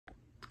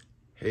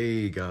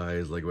Hey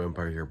guys, Lego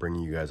Empire here,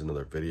 bringing you guys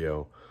another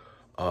video.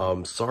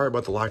 Sorry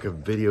about the lack of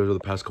videos over the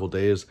past couple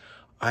days.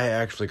 I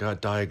actually got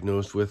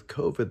diagnosed with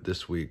COVID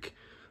this week,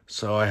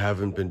 so I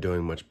haven't been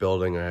doing much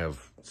building. I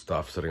have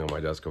stuff sitting on my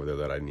desk over there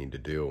that I need to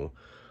do.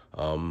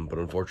 But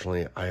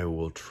unfortunately, I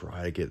will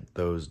try to get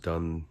those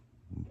done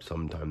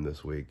sometime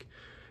this week,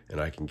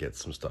 and I can get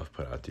some stuff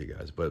put out to you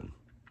guys. But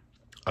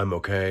I'm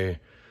okay.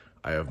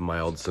 I have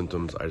mild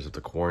symptoms. I just have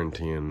to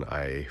quarantine.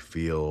 I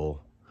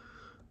feel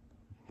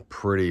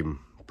pretty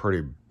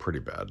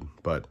bad,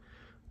 but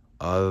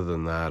other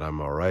than that,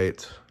 I'm all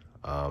right.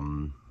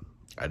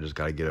 I just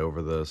got to get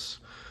over this.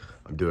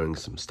 I'm doing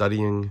some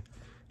studying,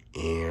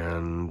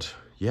 and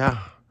yeah,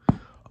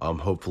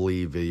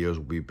 hopefully videos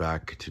will be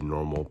back to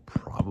normal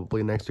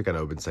probably next week. I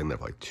know I've been saying that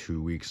for like 2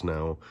 weeks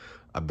now.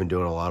 I've been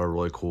doing a lot of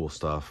really cool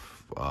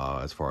stuff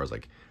as far as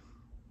like,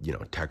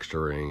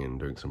 texturing and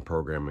doing some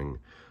programming.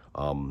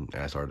 And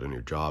I started a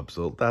new job,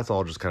 so that's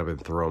all just kind of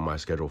been throwing my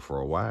schedule for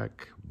a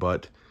whack,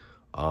 but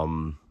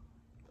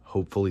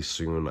hopefully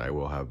soon I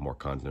will have more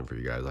content for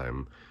you guys.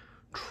 I'm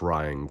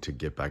trying to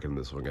get back into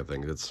this swing of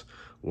things. It's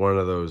one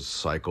of those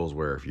cycles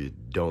where if you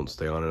don't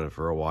stay on it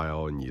for a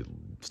while and you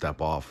step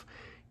off,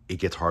 it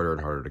gets harder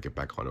and harder to get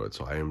back onto it.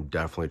 So I am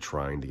definitely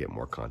trying to get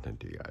more content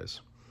to you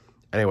guys.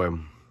 Anyway,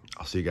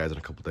 I'll see you guys in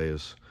a couple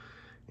days,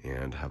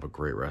 and have a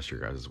great rest of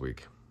your guys'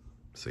 week.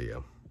 See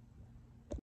ya.